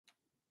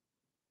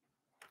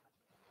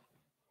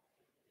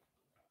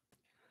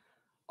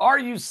Are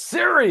you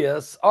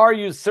serious? Are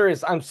you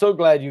serious? I'm so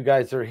glad you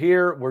guys are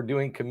here. We're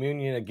doing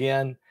communion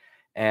again.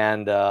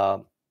 And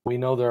we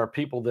know there are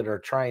people that are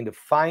trying to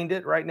find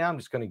it right now. I'm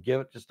just going to give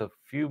it just a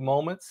few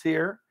moments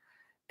here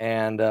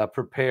and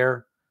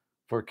prepare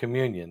for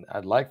communion.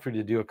 I'd like for you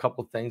to do a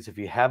couple things if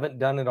you haven't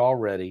done it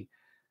already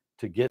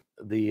to get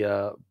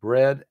the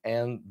bread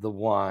and the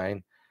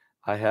wine.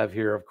 I have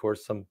here, of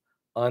course, some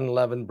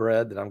unleavened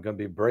bread that I'm going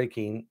to be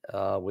breaking,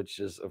 which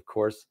is, of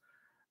course,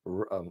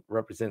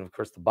 representing, of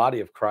course, the body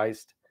of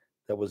Christ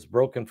that was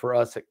broken for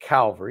us at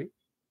Calvary.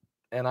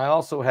 And I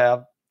also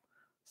have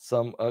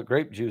some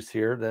grape juice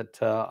here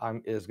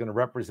that is going to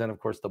represent, of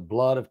course, the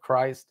blood of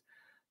Christ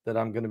that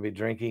I'm going to be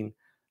drinking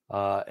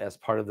as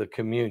part of the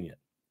communion.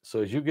 So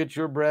as you get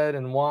your bread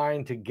and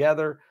wine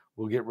together,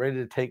 we'll get ready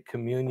to take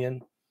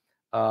communion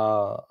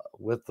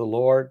with the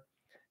Lord.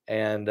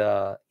 And,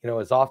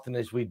 as often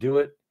as we do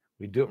it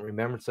in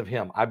remembrance of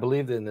him. I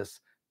believe that in this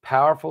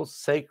powerful,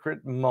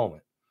 sacred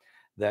moment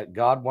that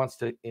God wants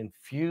to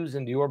infuse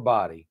into your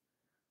body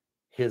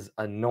his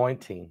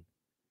anointing,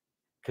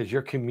 because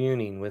you're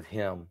communing with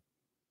him,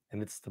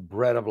 and it's the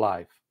bread of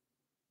life,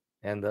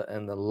 and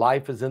the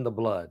life is in the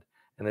blood,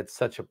 and it's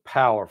such a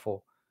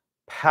powerful,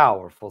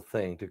 powerful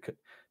thing to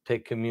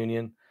take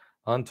communion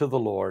unto the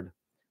Lord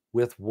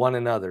with one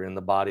another in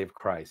the body of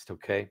Christ.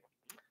 Okay,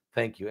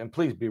 thank you, and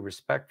please be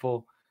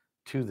respectful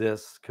to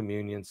this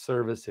communion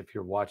service. If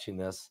you're watching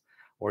this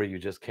or you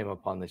just came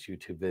upon this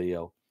YouTube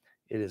video,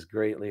 it is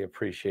greatly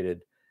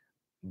appreciated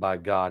by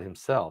God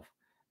himself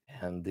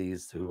and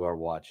these who are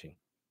watching.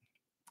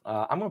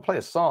 I'm going to play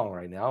a song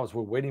right now as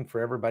we're waiting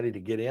for everybody to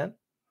get in.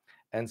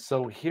 And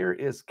so here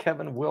is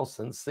Kevin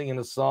Wilson singing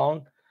a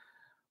song,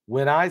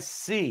 When I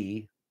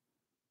See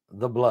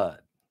the Blood.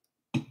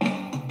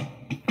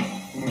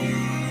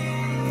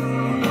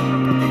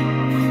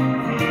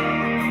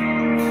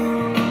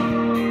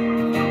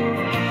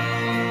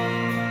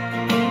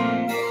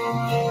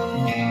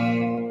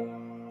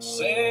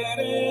 Sat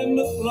in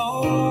the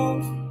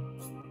floor,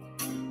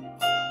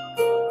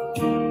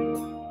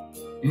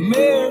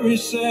 Mary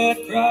sat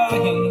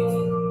crying,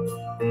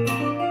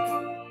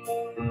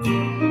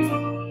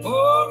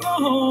 or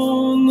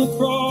on the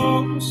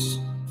cross,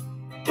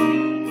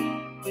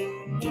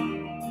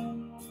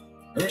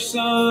 her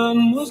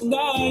son was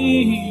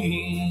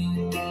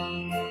dying.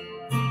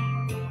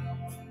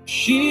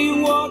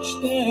 She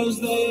watched as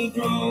they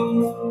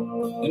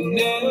drove the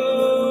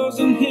nails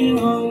in him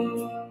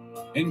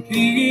and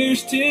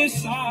pierced his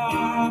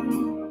side.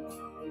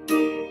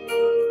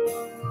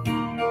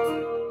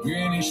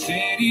 When he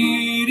said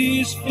it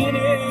is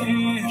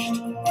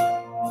finished,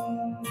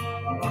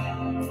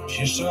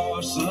 she saw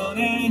her son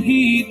and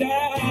he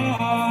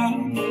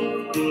died.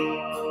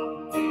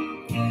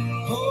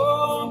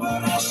 Oh,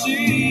 but I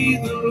see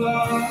the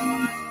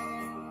blood.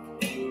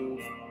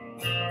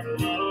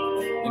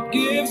 It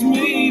gives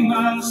me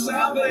my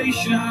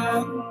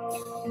salvation.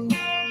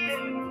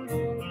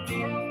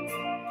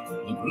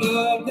 The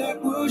blood that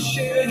was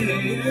shed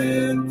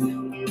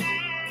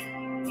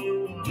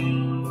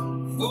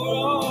for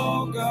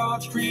all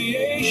God's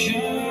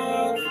creation.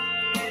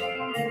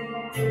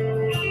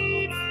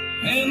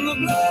 And the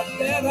blood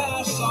that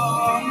I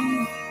saw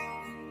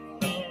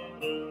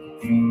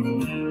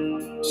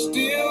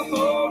still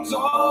holds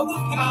all the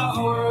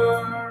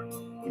power.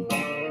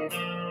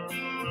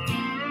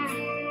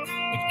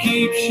 It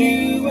keeps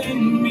you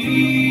and me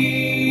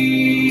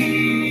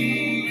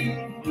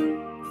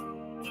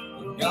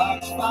in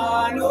God's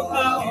final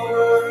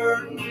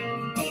hour.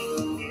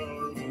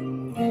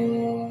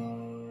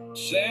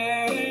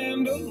 Sad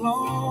and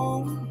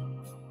alone,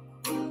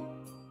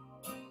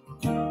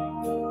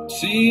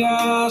 see,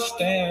 I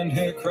stand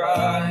here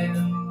crying,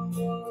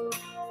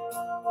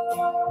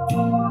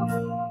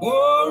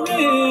 or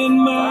in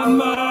my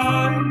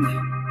mind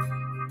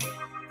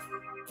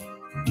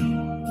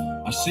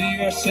I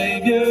see our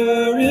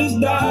Savior is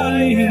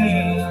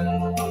dying.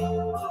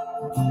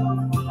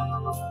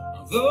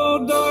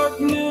 Though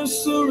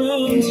darkness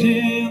surrounds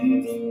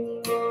him,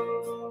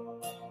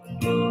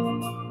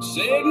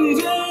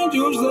 Satan's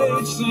angels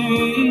they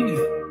sing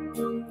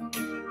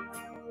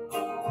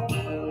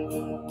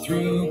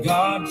through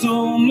God's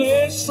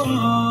only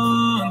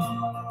Son.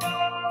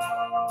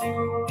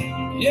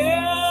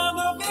 Yeah,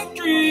 the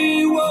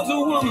victory was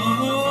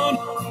won.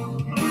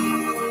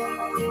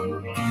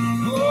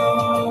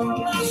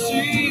 Oh, I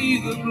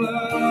see the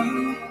blood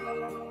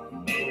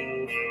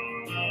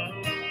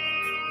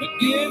that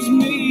gives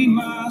me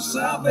my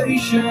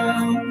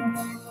salvation.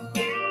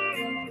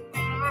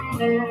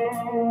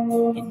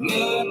 The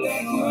blood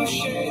that was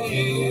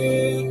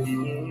shed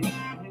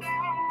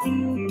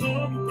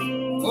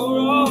for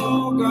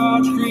all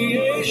God's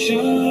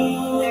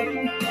creation.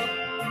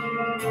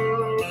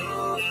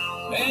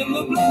 And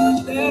the blood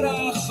that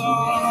I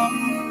saw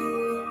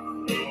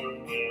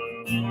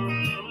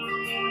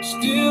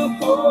still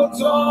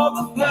holds all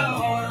the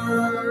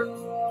power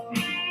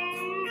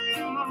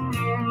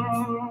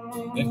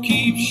that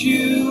keeps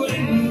you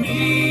and me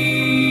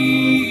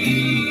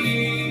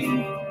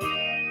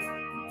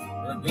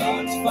for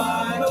God's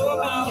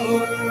final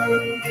hour.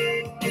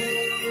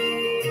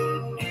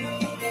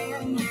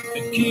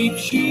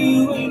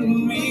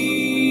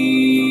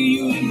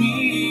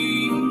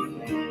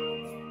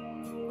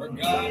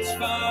 God's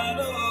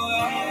final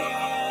hour.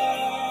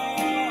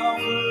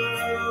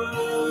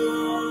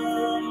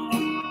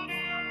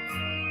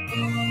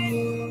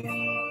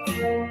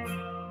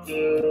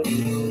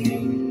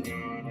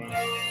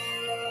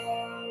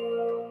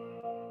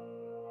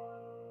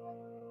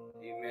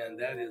 Amen.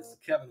 That is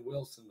Kevin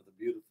Wilson with a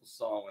beautiful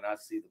song, When I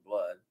See the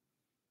Blood.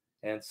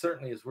 And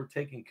certainly as we're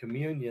taking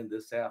communion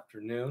this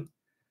afternoon,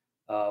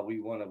 we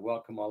want to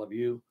welcome all of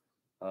you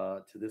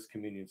to this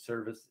communion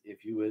service.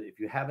 If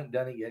you haven't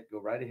done it yet, go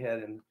right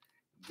ahead and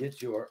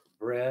get your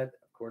bread.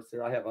 Of course,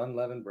 there I have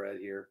unleavened bread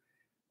here.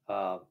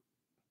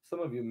 Some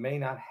of you may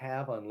not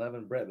have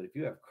unleavened bread, but if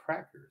you have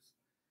crackers,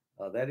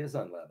 that is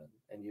unleavened,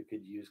 and you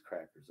could use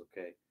crackers,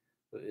 okay?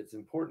 But it's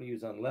important to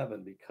use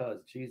unleavened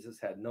because Jesus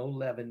had no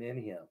leaven in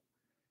him.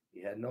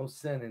 He had no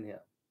sin in him,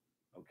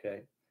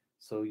 okay?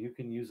 So you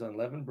can use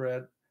unleavened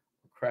bread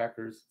or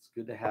crackers. It's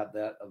good to have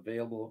that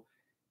available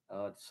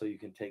so you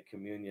can take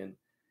communion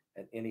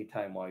at any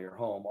time while you're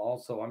home.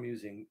 Also, I'm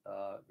using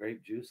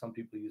grape juice. Some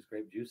people use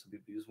grape juice. Some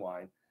people use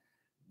wine.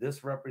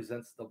 This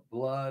represents the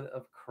blood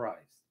of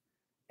Christ.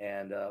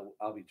 And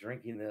I'll be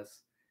drinking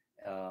this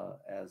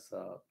as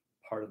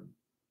part of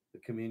the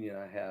communion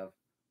I have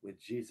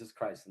with Jesus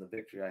Christ and the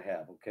victory I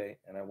have, okay?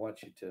 And I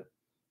want you to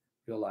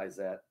realize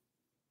that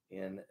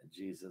in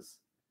Jesus'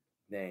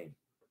 name.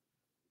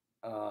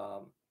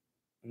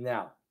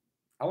 Now,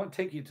 I want to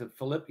take you to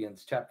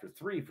Philippians chapter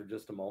 3 for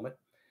just a moment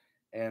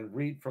and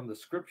read from the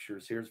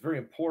scriptures here. It's very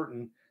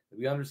important that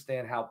we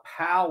understand how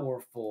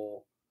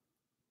powerful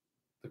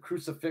the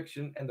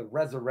crucifixion and the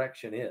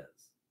resurrection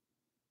is.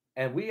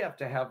 And we have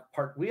to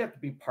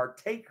be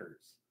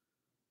partakers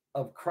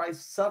of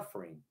Christ's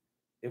suffering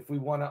if we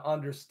want to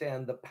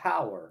understand the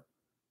power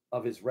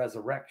of his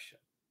resurrection.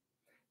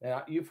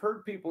 Now, you've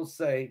heard people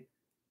say,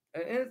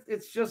 and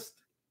it's just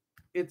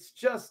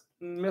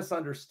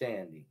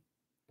misunderstanding.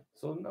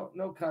 So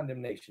no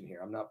condemnation here.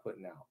 I'm not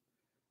putting out.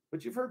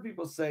 But you've heard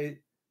people say,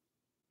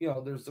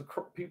 there's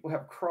people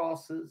have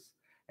crosses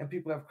and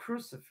people have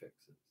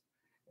crucifixes.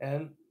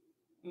 And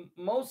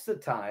most of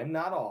the time,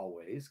 not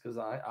always, because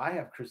I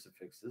have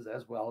crucifixes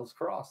as well as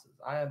crosses.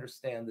 I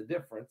understand the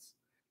difference,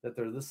 that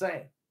they're the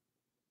same.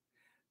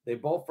 They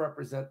both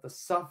represent the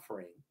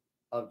suffering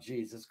of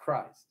Jesus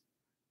Christ.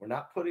 We're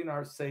not putting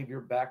our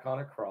Savior back on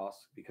a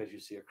cross because you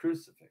see a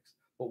crucifix.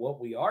 But what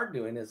we are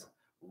doing is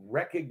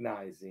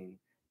recognizing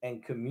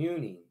and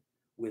communing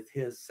with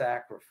his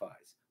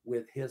sacrifice,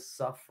 with his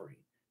suffering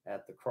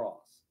at the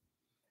cross.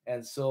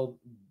 And so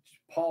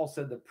Paul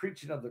said the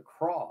preaching of the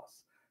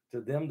cross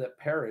to them that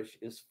perish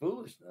is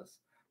foolishness,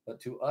 but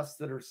to us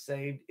that are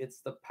saved,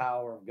 it's the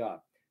power of God.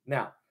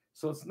 Now,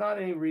 so it's not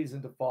any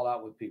reason to fall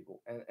out with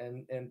people,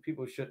 and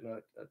people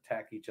shouldn't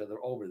attack each other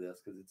over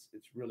this because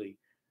it's really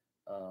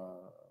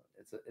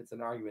it's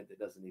an argument that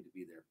doesn't need to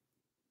be there.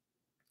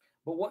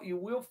 But what you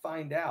will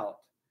find out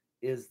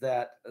is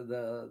that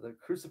the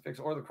crucifix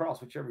or the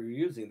cross, whichever you're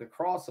using, the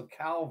cross of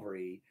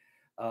Calvary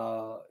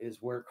is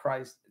where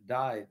Christ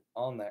died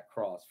on that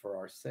cross for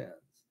our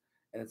sins,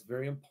 and it's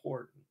very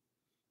important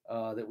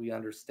that we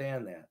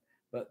understand that.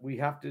 But we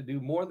have to do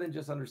more than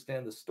just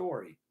understand the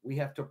story. We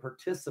have to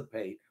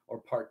participate or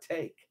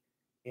partake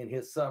in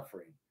his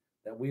suffering,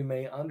 that we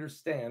may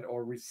understand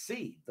or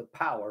receive the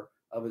power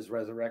of his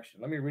resurrection.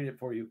 Let me read it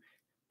for you.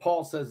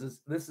 Paul says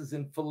this is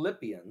in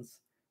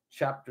Philippians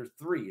chapter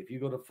 3. If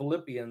you go to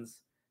Philippians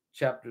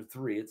chapter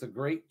 3, it's a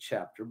great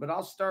chapter, but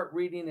I'll start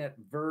reading at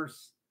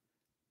verse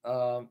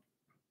 8.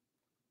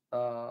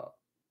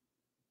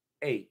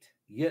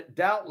 Yet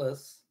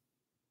doubtless,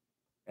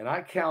 and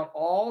I count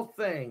all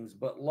things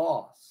but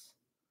loss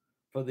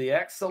for the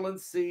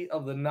excellency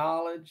of the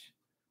knowledge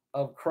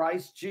of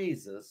Christ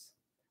Jesus,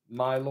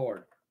 my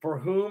Lord, for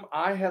whom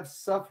I have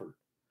suffered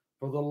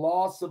for the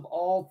loss of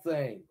all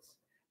things,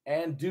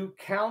 and do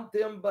count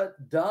them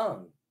but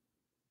dung,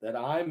 that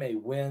I may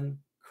win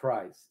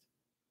Christ,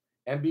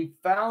 and be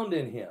found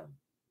in him,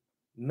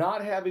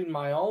 not having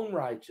my own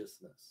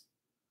righteousness,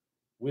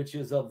 which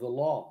is of the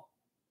law,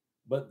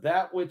 but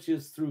that which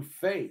is through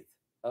faith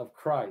of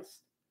Christ,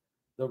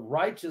 the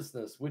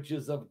righteousness which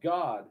is of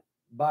God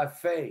by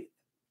faith,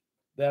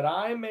 that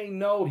I may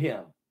know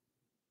him,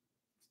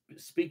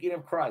 speaking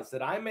of Christ,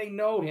 that I may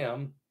know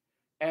him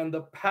and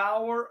the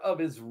power of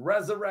his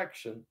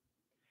resurrection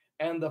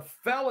and the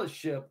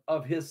fellowship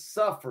of his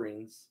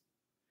sufferings,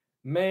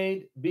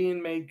 being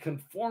made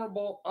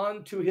conformable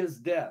unto his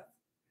death,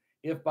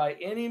 if by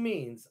any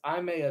means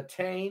I may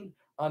attain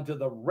unto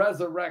the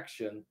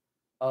resurrection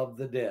of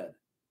the dead.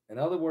 In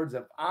other words,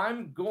 if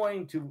I'm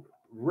going to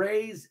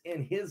raise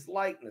in his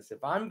likeness,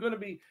 if I'm going to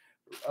be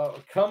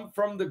come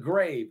from the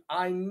grave,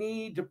 I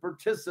need to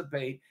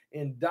participate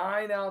in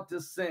dying out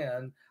to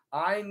sin.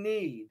 I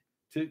need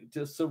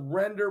to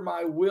surrender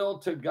my will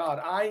to God.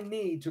 I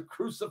need to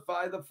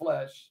crucify the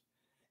flesh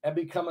and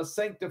become a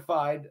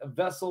sanctified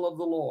vessel of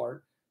the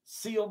Lord,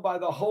 sealed by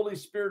the Holy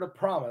Spirit of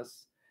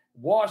promise,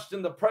 washed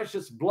in the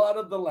precious blood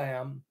of the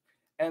Lamb,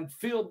 and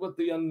filled with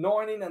the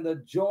anointing and the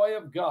joy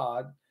of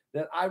God,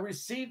 that I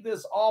receive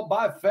this all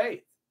by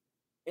faith.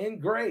 in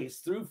grace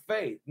through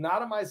faith,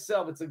 not of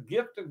myself. It's a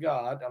gift of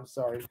God. I'm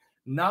sorry,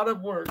 not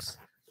of works,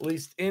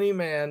 lest any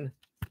man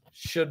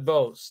should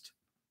boast.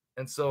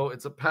 And so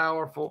it's a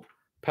powerful,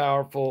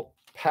 powerful,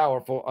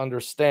 powerful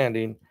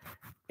understanding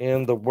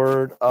in the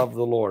word of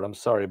the Lord. I'm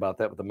sorry about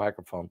that with the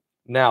microphone.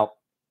 Now,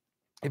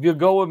 if you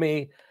go with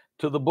me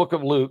to the book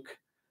of Luke,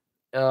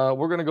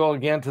 we're going to go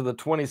again to the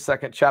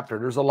 22nd chapter.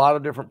 There's a lot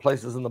of different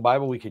places in the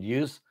Bible we could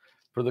use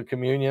for the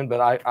communion,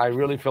 but I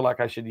really feel like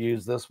I should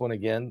use this one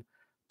again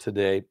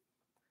today.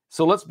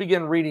 So let's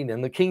begin reading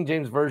in the King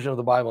James Version of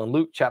the Bible in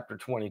Luke chapter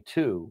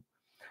 22.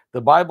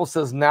 The Bible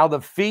says, now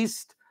the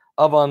feast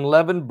of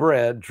unleavened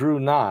bread drew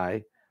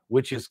nigh,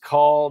 which is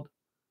called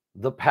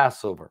the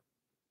Passover.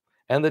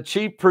 And the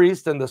chief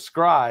priests and the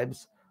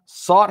scribes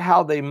sought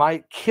how they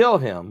might kill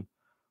him,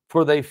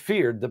 for they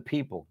feared the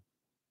people.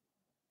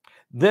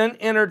 Then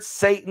entered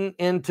Satan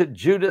into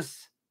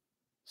Judas,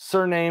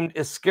 surnamed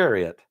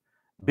Iscariot,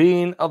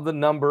 being of the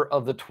number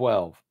of the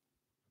 12.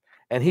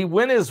 And he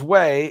went his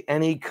way,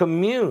 and he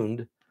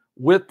communed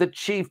with the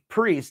chief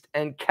priests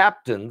and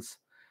captains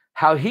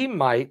how he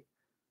might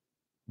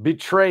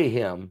betray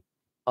him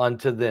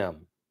unto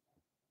them.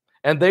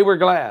 And they were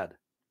glad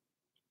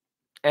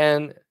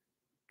and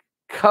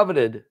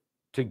coveted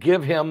to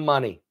give him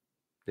money.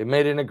 They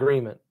made an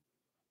agreement.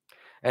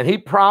 And he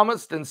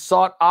promised and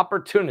sought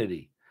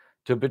opportunity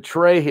to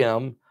betray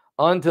him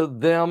unto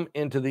them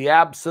into the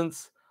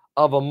absence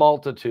of a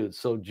multitude.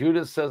 So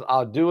Judas says,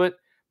 I'll do it,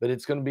 but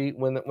it's going to be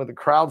when the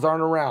crowds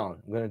aren't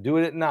around. I'm going to do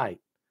it at night.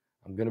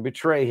 I'm going to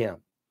betray him.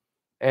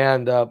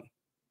 And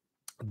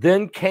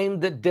then came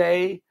the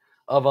day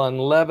of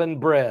unleavened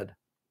bread,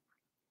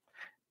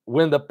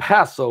 when the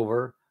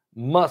Passover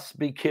must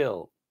be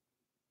killed.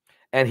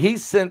 And he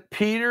sent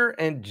Peter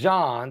and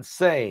John,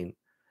 saying,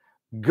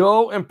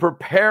 go and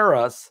prepare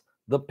us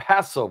the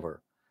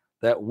Passover,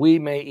 that we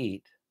may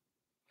eat.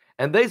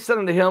 And they said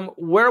unto him,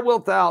 where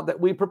wilt thou that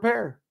we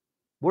prepare?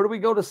 Where do we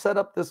go to set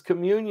up this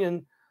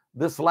communion,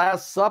 this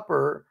Last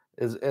Supper,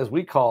 as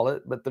we call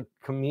it, but the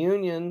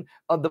communion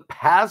of the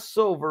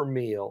Passover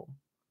meal?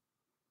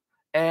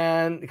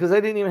 And because they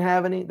didn't even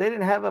have they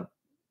didn't have a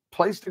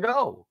place to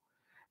go.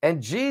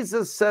 And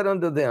Jesus said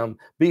unto them,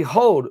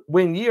 behold,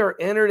 when ye are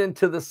entered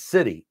into the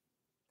city,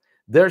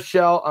 there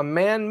shall a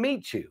man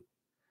meet you,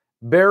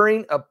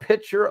 bearing a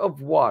pitcher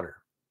of water.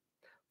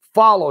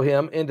 Follow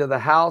him into the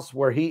house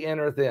where he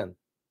entereth in.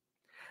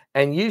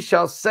 And ye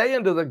shall say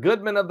unto the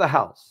goodman of the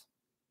house,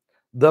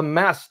 the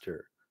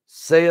master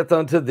saith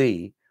unto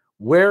thee,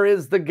 where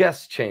is the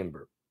guest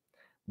chamber,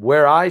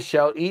 where I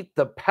shall eat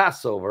the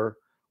Passover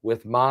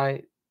with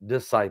my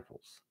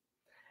disciples?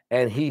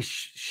 And he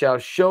shall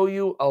show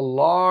you a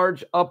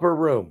large upper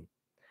room,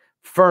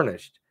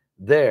 furnished.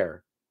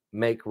 There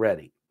make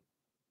ready.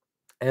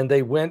 And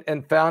they went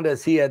and found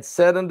as he had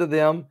said unto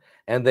them,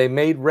 and they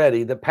made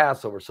ready the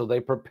Passover. So they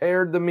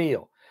prepared the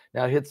meal.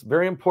 Now it's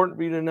very important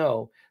for you to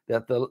know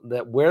that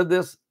that where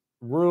this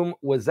room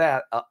was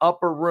at, an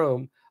upper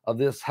room of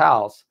this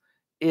house,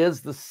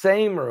 is the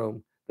same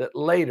room that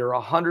later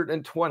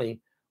 120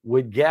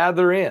 would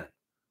gather in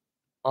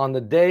on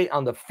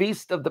the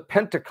feast of the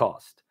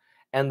Pentecost.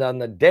 And on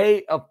the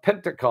day of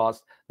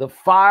Pentecost, the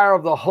fire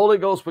of the Holy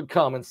Ghost would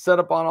come and set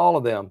upon all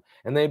of them,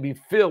 and they'd be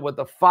filled with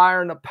the fire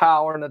and the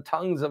power and the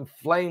tongues of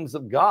flames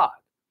of God.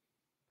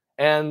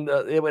 And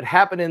it would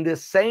happen in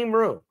this same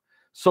room.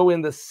 So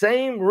in the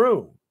same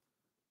room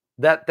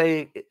that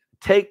they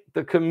take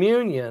the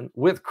communion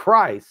with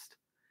Christ,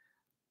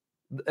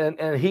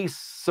 and he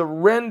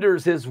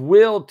surrenders his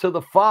will to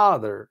the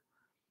Father,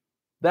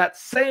 that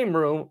same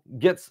room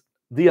gets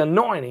the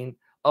anointing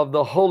of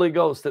the Holy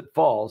Ghost that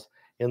falls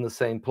in the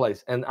same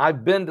place. And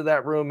I've been to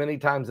that room many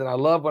times, and I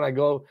love when I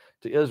go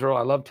to Israel.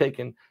 I love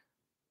taking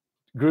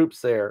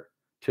groups there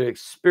to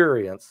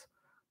experience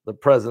the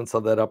presence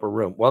of that upper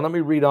room. Well, let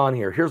me read on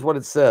here. Here's what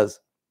it says.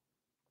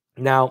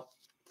 Now,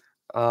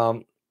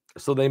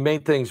 so they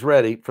made things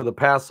ready for the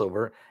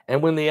Passover,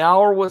 and when the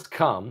hour was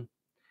come,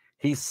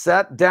 he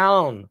sat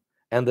down,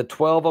 and the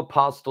 12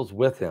 apostles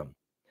with him.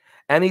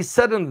 And he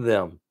said unto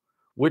them,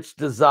 which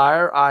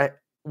desire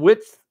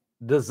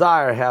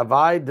have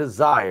I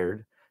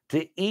desired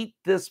to eat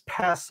this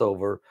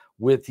Passover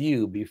with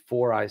you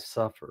before I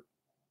suffer?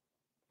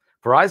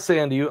 For I say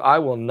unto you, I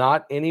will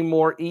not any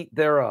more eat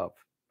thereof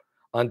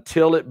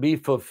until it be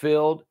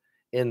fulfilled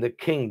in the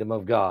kingdom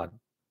of God.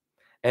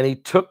 And he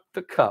took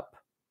the cup,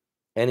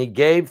 and he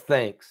gave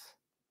thanks,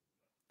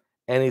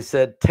 and he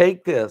said,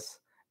 take this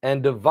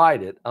and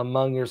divide it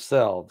among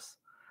yourselves.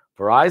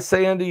 For I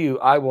say unto you,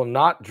 I will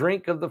not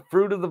drink of the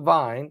fruit of the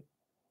vine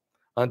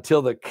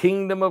until the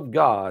kingdom of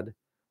God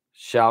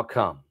shall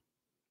come.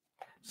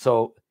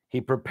 So he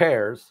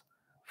prepares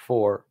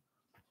for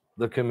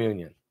the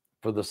communion,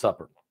 for the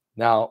supper.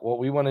 Now, what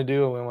we want to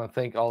do, and we want to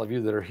thank all of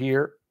you that are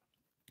here,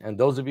 and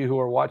those of you who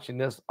are watching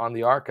this on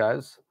the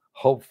archives.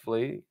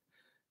 Hopefully,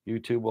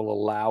 YouTube will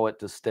allow it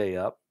to stay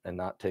up and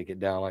not take it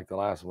down like the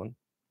last one.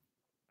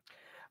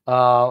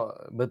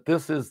 But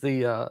this is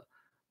the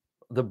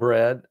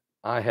bread.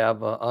 I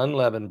have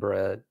unleavened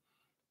bread.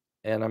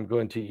 And I'm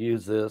going to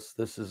use this.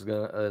 This is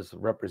going to, as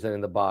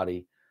representing the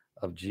body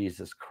of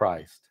Jesus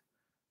Christ.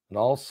 And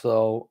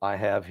also I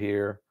have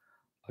here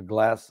a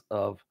glass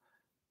of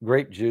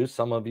grape juice.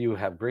 Some of you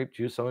have grape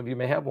juice. Some of you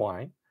may have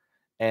wine.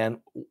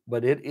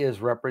 But it is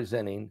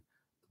representing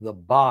the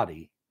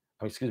body,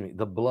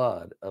 the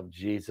blood of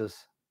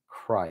Jesus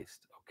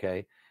Christ.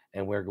 Okay.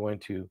 And we're going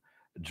to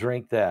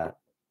drink that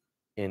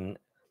in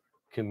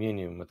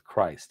communion with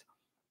Christ.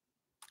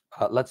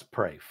 Let's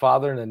pray.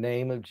 Father, in the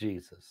name of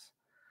Jesus,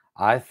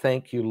 I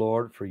thank you,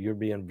 Lord, for your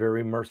being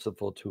very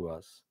merciful to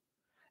us.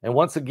 And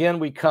once again,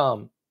 we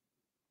come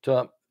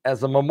to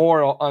as a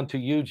memorial unto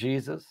you,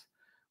 Jesus.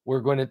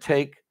 We're going to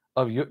take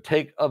of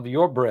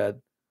your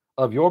bread,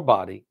 of your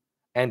body,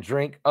 and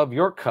drink of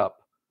your cup,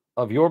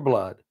 of your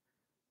blood,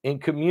 in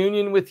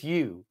communion with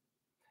you.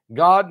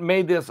 God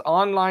made this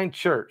online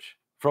church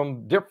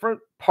from different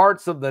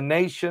parts of the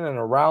nation and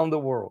around the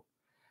world.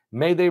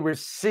 May they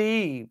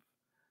receive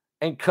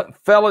and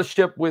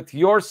fellowship with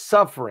your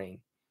suffering,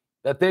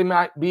 that they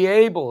might be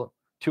able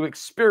to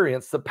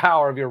experience the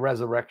power of your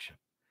resurrection.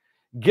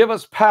 Give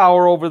us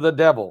power over the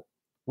devil.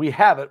 We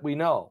have it, we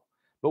know,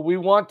 but we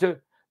want to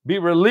be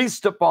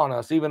released upon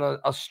us, even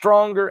a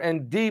stronger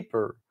and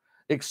deeper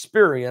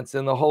experience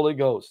in the Holy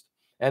Ghost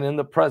and in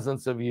the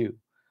presence of you.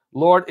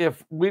 Lord,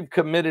 if we've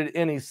committed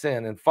any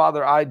sin, and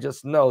Father, I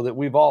just know that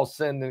we've all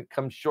sinned and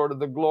come short of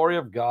the glory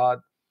of God.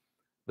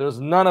 There's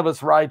none of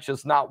us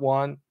righteous, not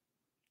one.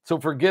 So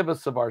forgive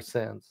us of our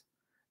sins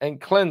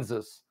and cleanse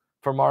us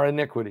from our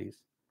iniquities.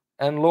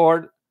 And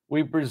Lord,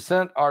 we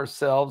present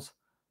ourselves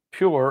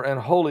pure and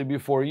holy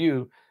before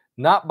you,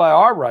 not by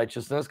our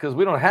righteousness, because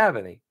we don't have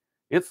any.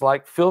 It's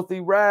like filthy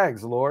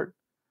rags, Lord,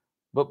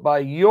 but by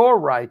your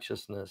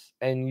righteousness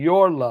and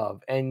your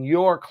love and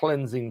your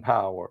cleansing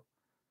power,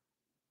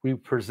 we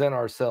present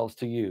ourselves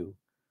to you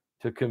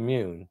to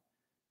commune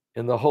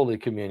in the holy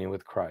communion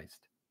with Christ.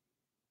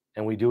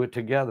 And we do it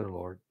together,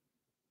 Lord,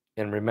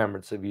 in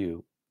remembrance of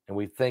you. And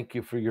we thank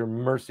you for your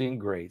mercy and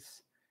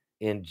grace.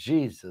 In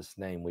Jesus'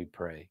 name we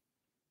pray.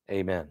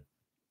 Amen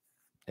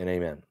and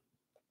amen.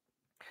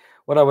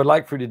 What I would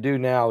like for you to do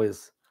now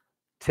is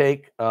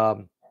take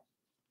give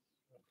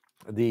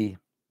me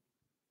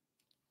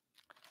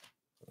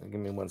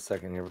 1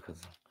 second here, because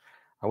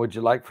I would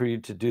like for you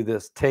to do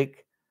this.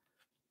 Take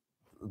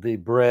the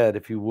bread,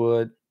 if you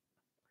would,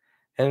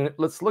 and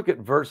let's look at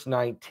verse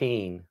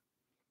 19.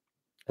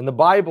 And the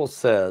Bible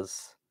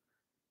says,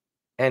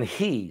 and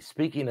he,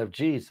 speaking of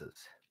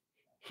Jesus,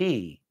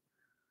 he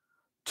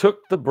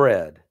took the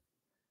bread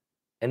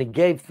and he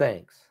gave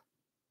thanks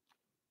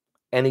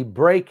and he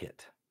brake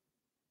it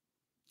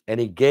and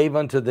he gave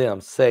unto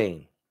them,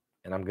 saying,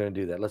 and I'm going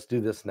to do that. Let's do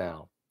this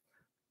now.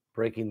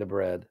 Breaking the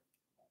bread,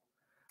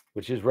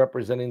 which is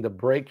representing the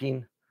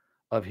breaking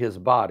of his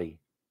body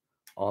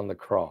on the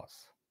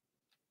cross.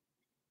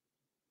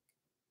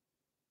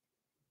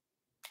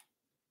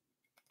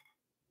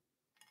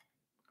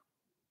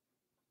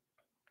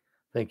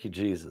 Thank you,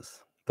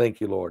 Jesus. Thank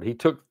you, Lord. He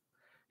took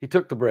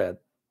the bread.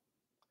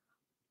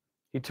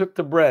 He took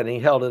the bread and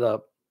he held it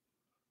up.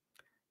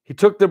 He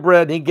took the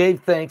bread and he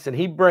gave thanks and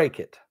he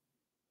brake it.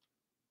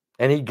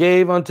 And he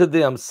gave unto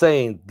them,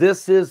 saying,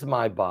 this is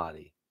my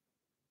body,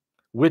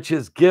 which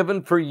is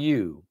given for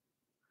you.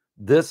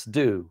 This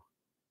do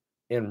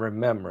in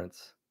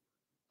remembrance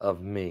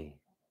of me.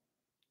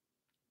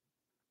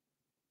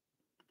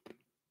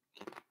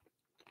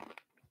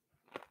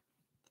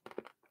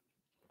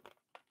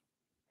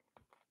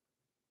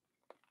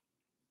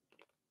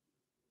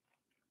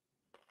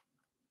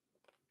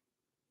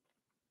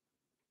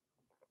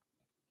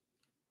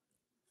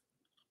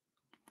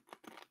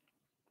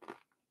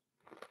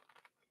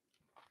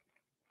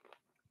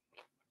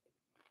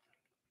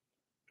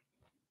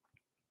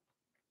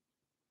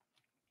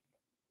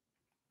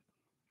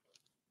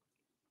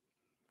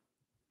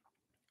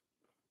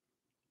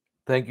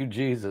 Thank you,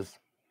 Jesus.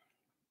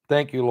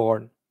 Thank you,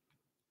 Lord.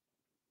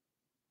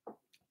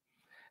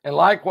 And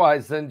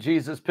likewise, then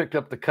Jesus picked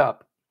up the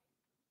cup.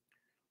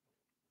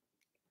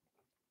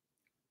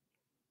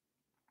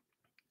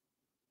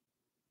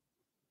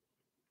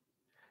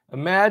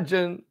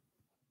 Imagine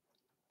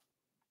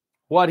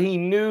what he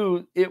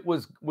knew it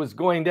was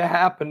going to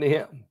happen to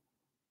him,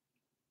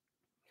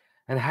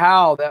 and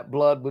how that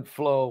blood would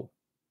flow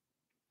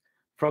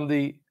from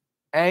the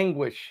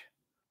anguish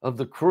of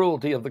the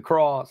cruelty of the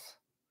cross.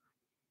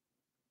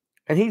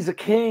 And he's a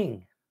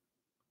king.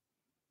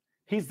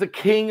 He's the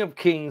King of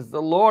Kings,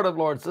 the Lord of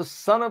Lords, the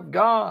Son of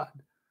God,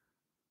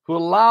 who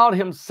allowed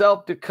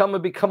himself to come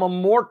and become a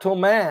mortal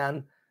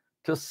man,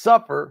 to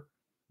suffer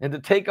and to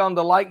take on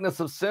the likeness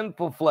of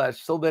sinful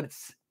flesh, so that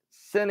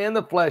sin in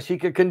the flesh, he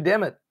could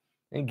condemn it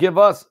and give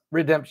us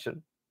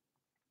redemption.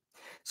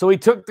 So he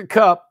took the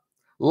cup.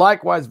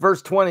 Likewise,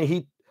 verse 20,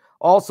 he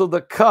also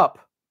the cup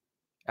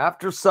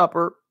after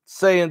supper,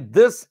 saying,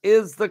 this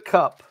is the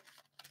cup.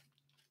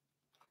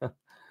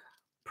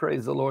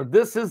 Praise the Lord.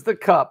 This is the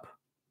cup,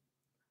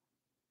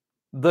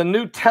 the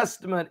New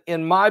Testament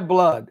in my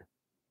blood,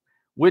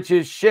 which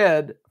is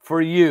shed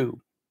for you.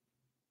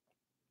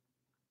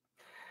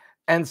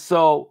 And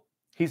so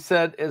He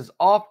said, as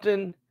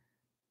often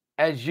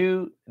as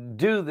you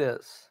do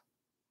this,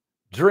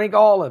 drink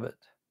all of it.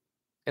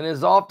 And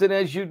as often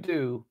as you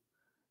do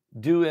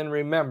in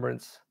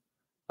remembrance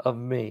of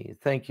me.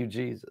 Thank you,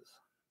 Jesus.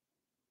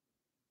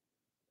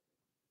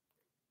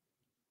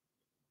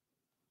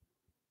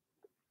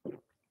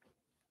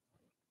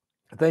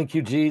 Thank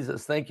you,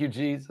 Jesus. Thank you,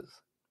 Jesus.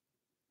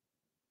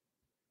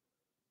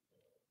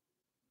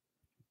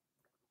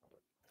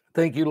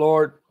 Thank you,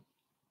 Lord,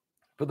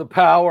 for the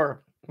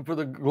power and for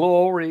the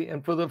glory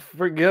and for the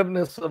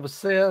forgiveness of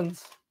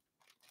sins.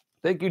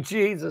 Thank you,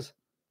 Jesus.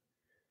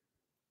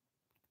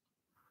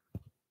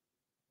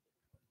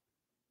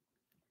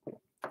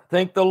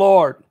 Thank the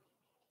Lord.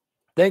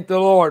 Thank the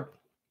Lord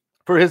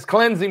for his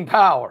cleansing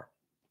power.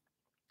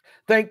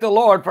 Thank the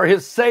Lord for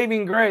his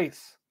saving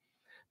grace.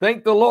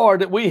 Thank the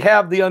Lord that we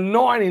have the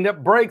anointing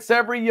that breaks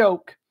every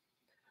yoke,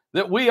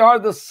 that we are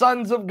the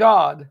sons of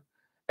God,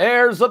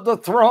 heirs of the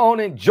throne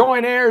and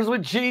joint heirs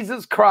with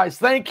Jesus Christ.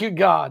 Thank you,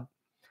 God,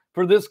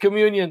 for this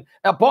communion.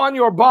 Upon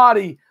your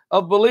body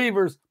of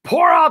believers,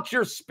 pour out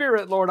your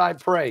Spirit, Lord, I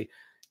pray.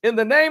 In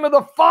the name of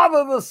the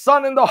Father, the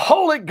Son, and the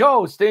Holy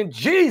Ghost, in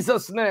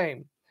Jesus'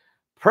 name.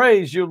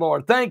 Praise you,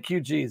 Lord. Thank you,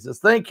 Jesus.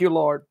 Thank you,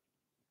 Lord.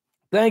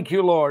 Thank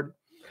you, Lord.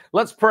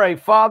 Let's pray.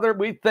 Father,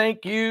 we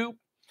thank you.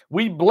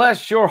 We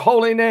bless your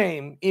holy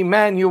name,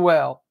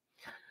 Emmanuel.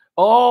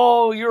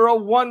 Oh, you're a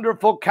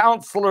wonderful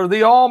counselor,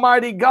 the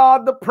Almighty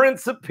God, the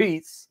Prince of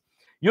Peace.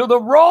 You're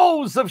the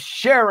rose of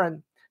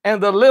Sharon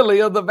and the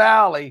lily of the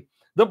valley,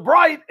 the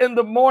bright and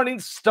the morning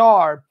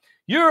star.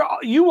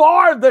 You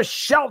are the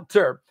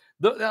shelter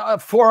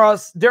for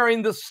us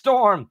during the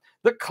storm.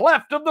 The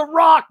cleft of the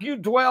rock you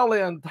dwell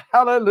in.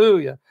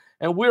 Hallelujah.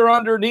 And we're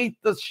underneath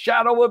the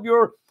shadow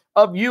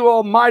of you,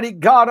 Almighty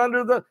God,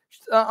 under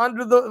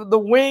the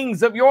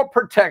wings of your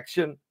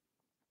protection.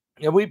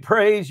 And we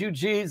praise you,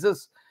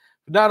 Jesus,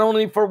 not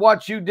only for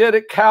what you did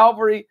at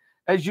Calvary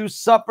as you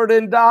suffered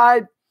and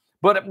died,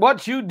 but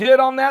what you did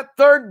on that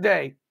third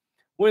day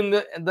when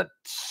the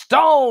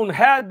stone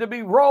had to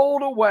be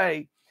rolled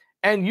away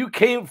and you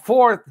came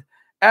forth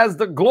as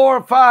the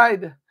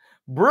glorified,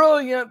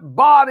 brilliant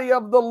body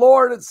of the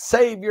Lord and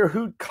Savior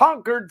who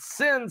conquered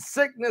sin,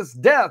 sickness,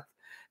 death,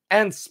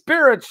 and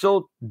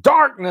spiritual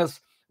darkness.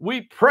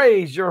 We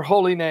praise your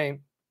holy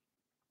name.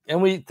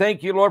 And we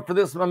thank you, Lord, for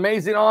this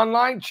amazing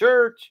online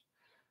church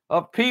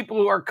of people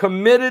who are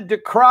committed to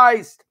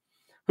Christ,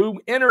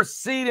 who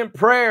intercede in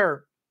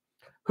prayer,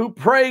 who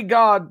pray,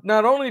 God,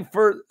 not only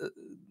for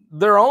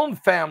their own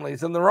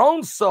families and their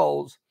own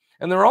souls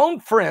and their own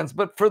friends,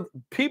 but for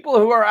people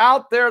who are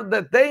out there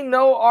that they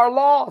know are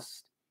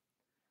lost.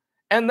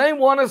 And they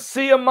want to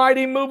see a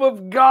mighty move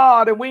of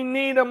God, and we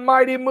need a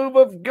mighty move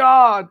of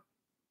God.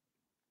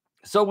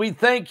 So we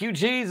thank you,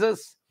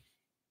 Jesus,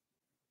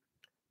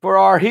 for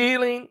our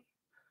healing,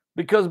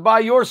 because by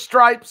your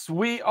stripes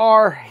we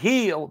are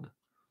healed.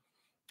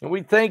 And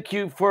we thank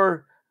you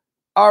for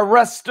our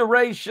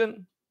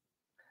restoration.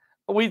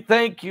 We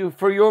thank you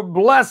for your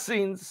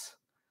blessings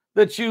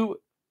that you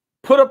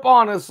put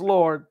upon us,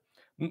 Lord.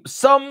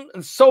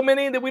 So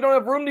many that we don't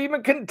have room to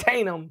even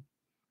contain them.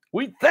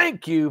 We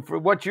thank you for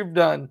what you've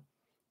done,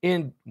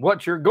 in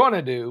what you're going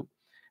to do,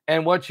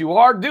 and what you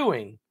are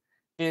doing.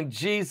 In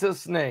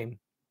Jesus' name,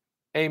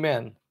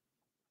 amen.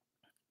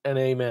 And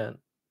amen.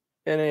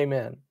 And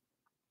amen.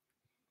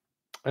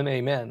 And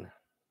amen.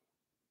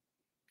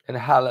 And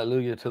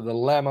hallelujah to the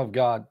Lamb of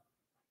God.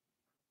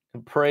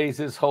 And praise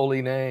his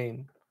holy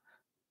name.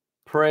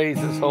 Praise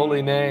his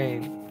holy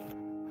name.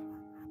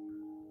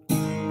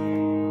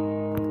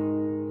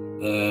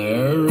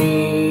 There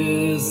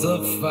is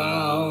a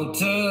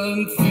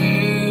fountain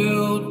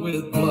filled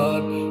with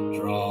blood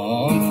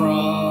drawn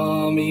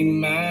from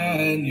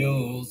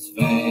Emmanuel's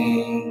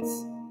veins,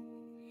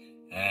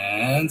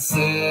 and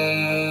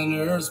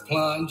sinners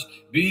plunge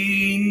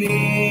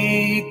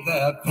beneath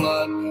that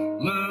flood,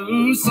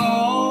 lose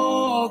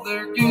all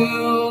their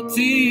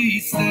guilty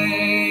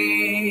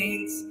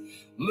stains,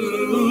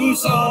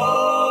 lose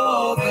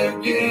all their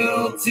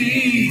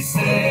guilty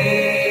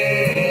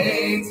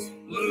stains,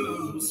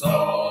 lose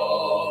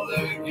all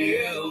their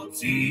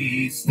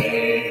guilty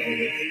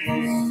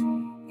stains,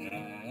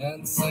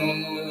 and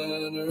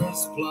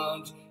sinners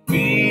plunge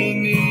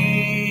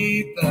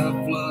beneath that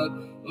flood,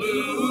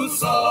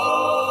 lose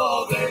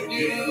all their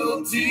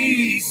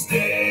guilty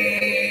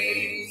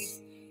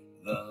stains.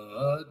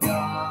 The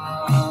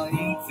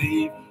dying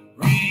thief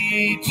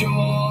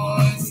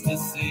rejoiced to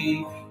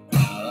see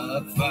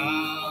a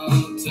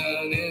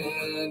fountain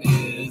in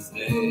his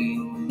day,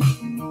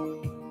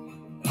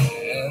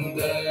 and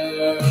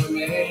there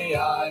may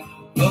I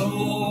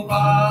go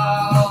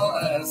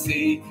by as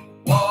he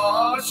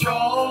wash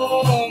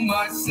all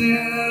my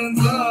sins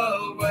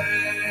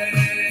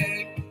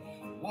away,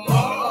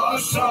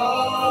 wash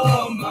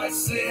all my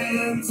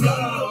sins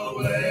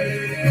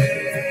away,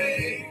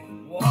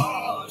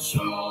 wash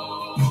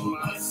all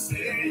my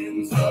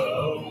sins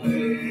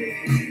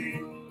away,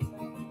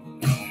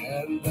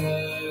 and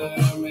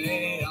there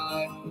may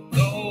I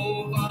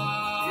go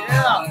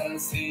by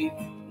as he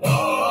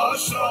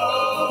wash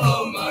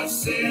all my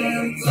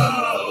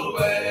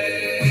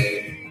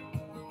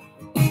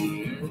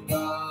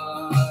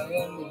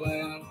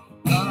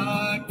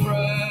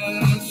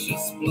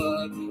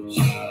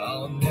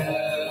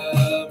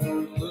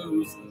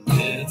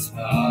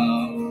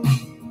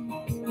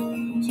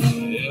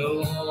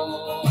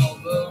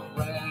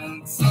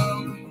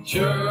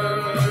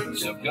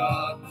church of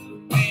God,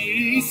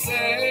 be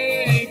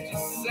saved to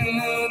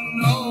sin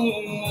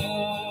no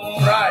more.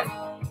 Right.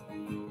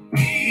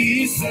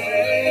 Be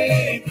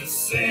saved to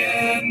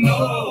sin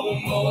no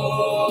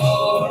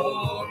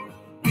more.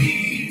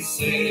 Be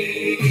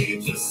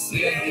saved to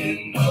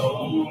sin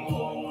no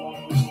more.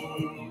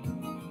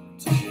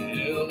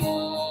 Till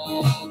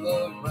all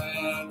the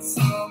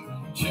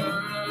ransomed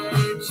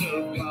church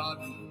of God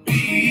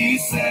be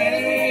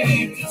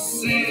saved to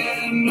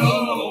sin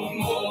no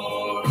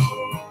more.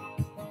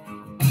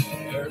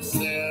 There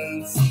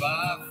since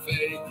by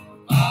faith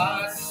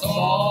I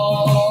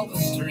saw the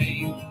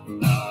stream,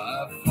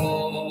 thy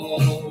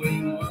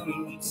flowing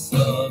wounds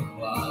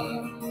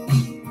supply.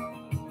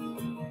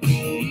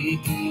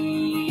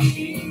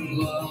 Redeeming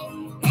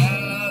love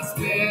has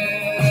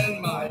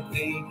been my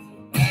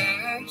theme,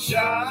 and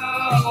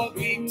shall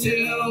be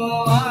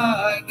till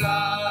I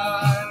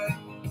die,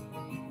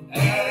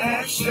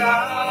 and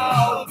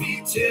shall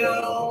be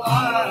till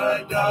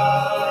I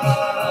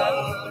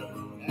die,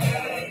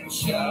 and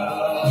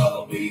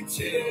shall be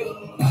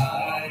till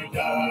I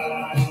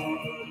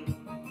die.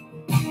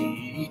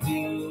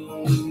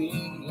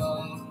 Redeeming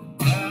love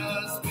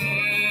has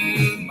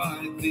been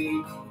my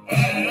theme,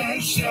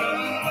 and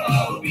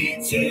shall be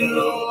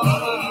till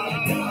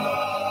I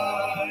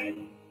die.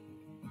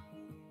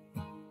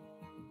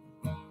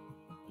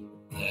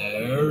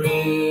 There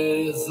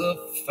is a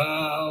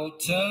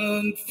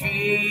fountain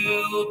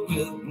filled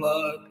with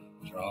blood,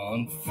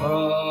 drawn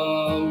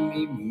from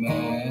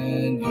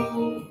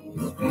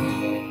Emmanuel's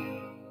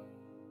vein.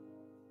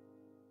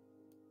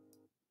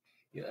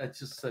 Yeah, it's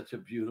just such a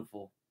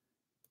beautiful,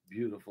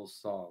 beautiful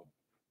song.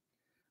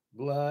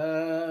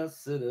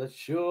 Blessed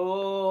assurance,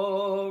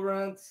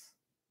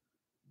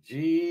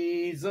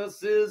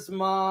 Jesus is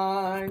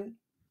mine.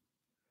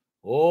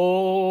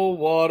 Oh,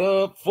 what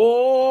a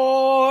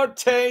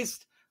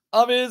foretaste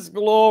of his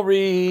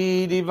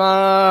glory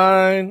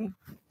divine.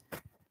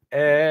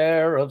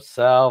 Heir of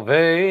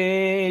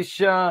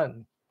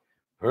salvation,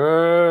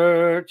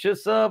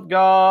 purchase of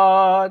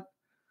God,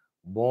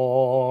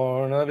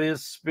 born of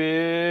his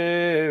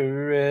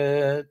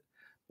Spirit,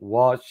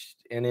 washed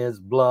in his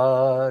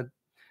blood.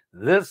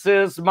 This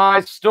is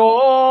my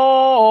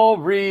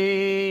story,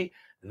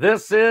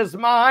 this is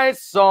my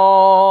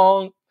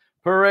song,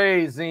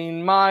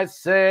 praising my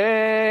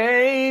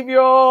Savior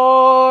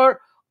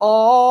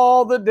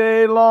all the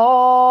day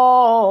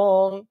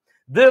long.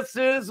 This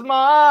is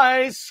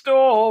my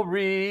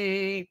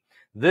story,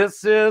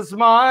 this is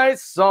my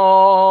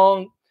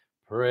song,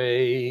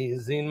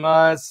 praising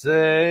my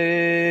Savior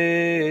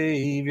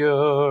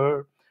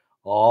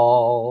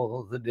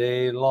all the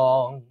day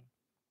long.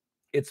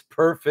 It's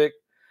perfect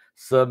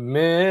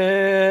submission,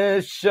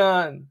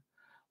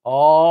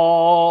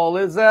 all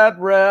is at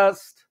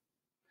rest.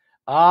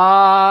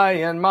 I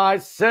and my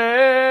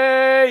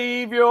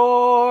Savior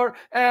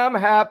am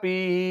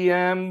happy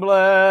and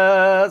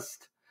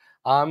blessed.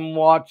 I'm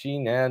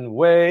watching and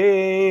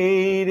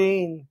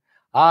waiting,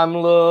 I'm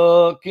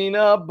looking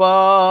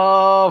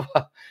above,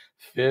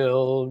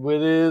 filled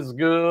with his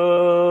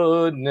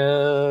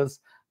goodness,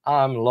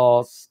 I'm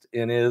lost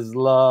in his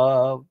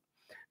love.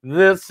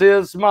 This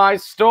is my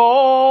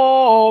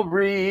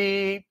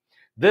story,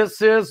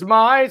 this is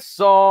my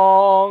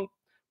song,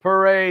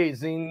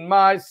 praising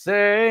my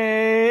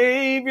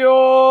Savior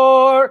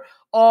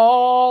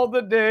all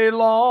the day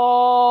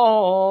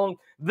long.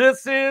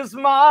 This is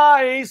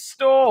my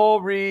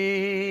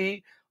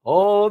story,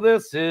 oh,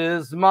 this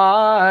is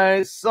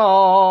my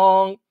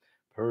song,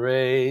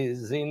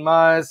 praising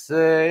my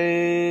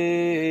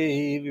Savior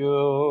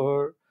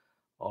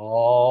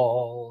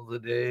all the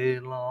day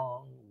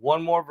long.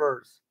 One more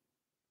verse.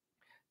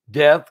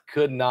 Death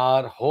could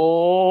not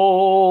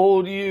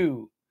hold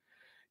you.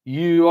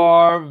 You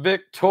are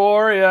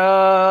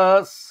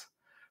victorious.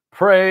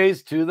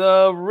 Praise to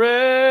the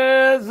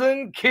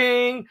risen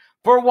King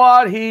for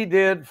what he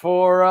did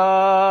for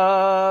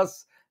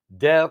us.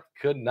 Death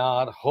could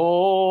not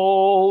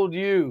hold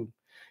you.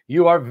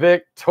 You are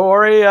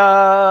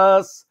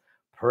victorious.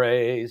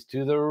 Praise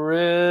to the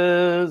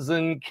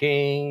risen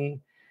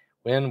King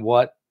when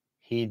what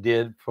he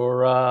did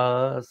for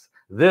us.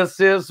 This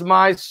is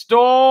my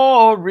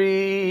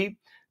story.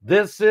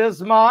 This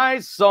is my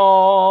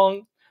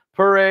song,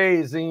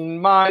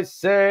 praising my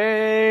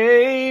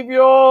Savior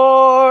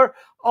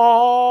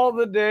all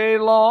the day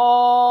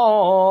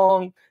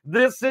long.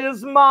 This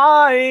is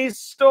my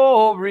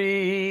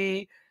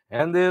story,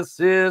 and this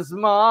is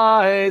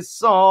my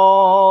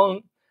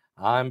song.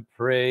 I'm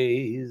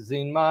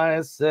praising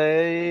my Savior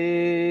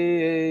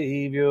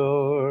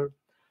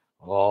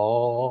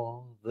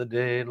all the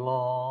day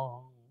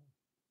long.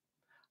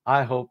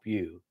 I hope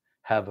you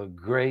have a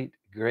great,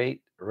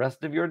 great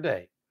rest of your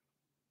day.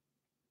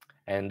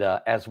 And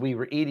as we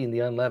were eating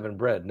the unleavened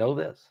bread, know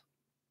this.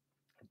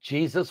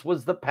 Jesus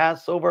was the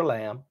Passover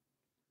lamb,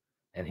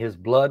 and his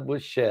blood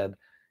was shed,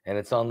 and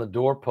it's on the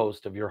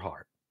doorpost of your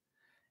heart.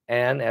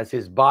 And as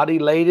his body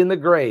laid in the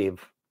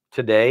grave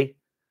today,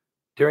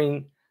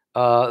 during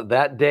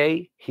that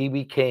day, he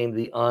became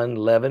the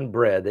unleavened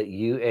bread that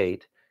you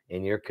ate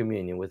in your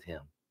communion with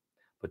him.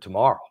 But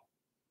tomorrow,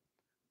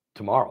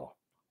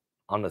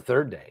 on the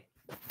third day,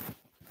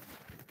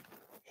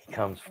 he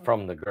comes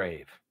from the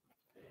grave.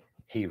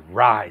 He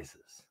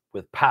rises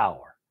with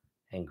power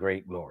and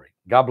great glory.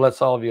 God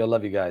bless all of you. I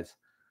love you guys.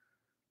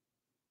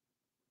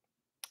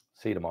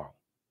 See you tomorrow.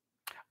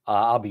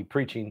 I'll be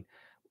preaching.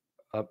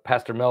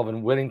 Pastor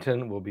Melvin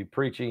Whittington will be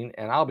preaching,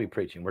 and I'll be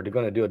preaching. We're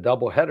going to do a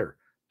double header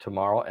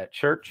tomorrow at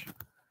church,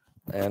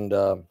 and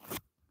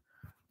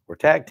we're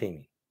tag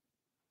teaming.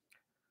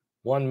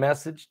 One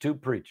message, two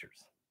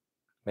preachers.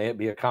 May it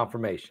be a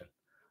confirmation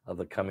of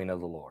the coming of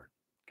the Lord.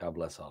 God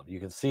bless all of you. You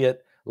can see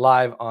it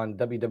live on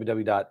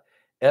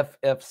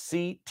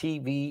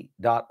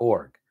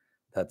www.ffctv.org.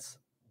 That's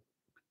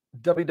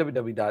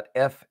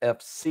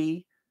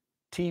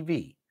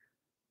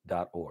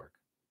www.ffctv.org.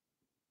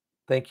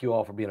 Thank you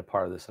all for being a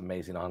part of this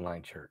amazing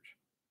online church.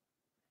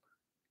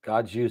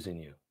 God's using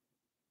you.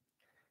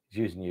 He's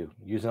using you,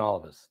 using all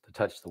of us to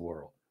touch the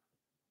world.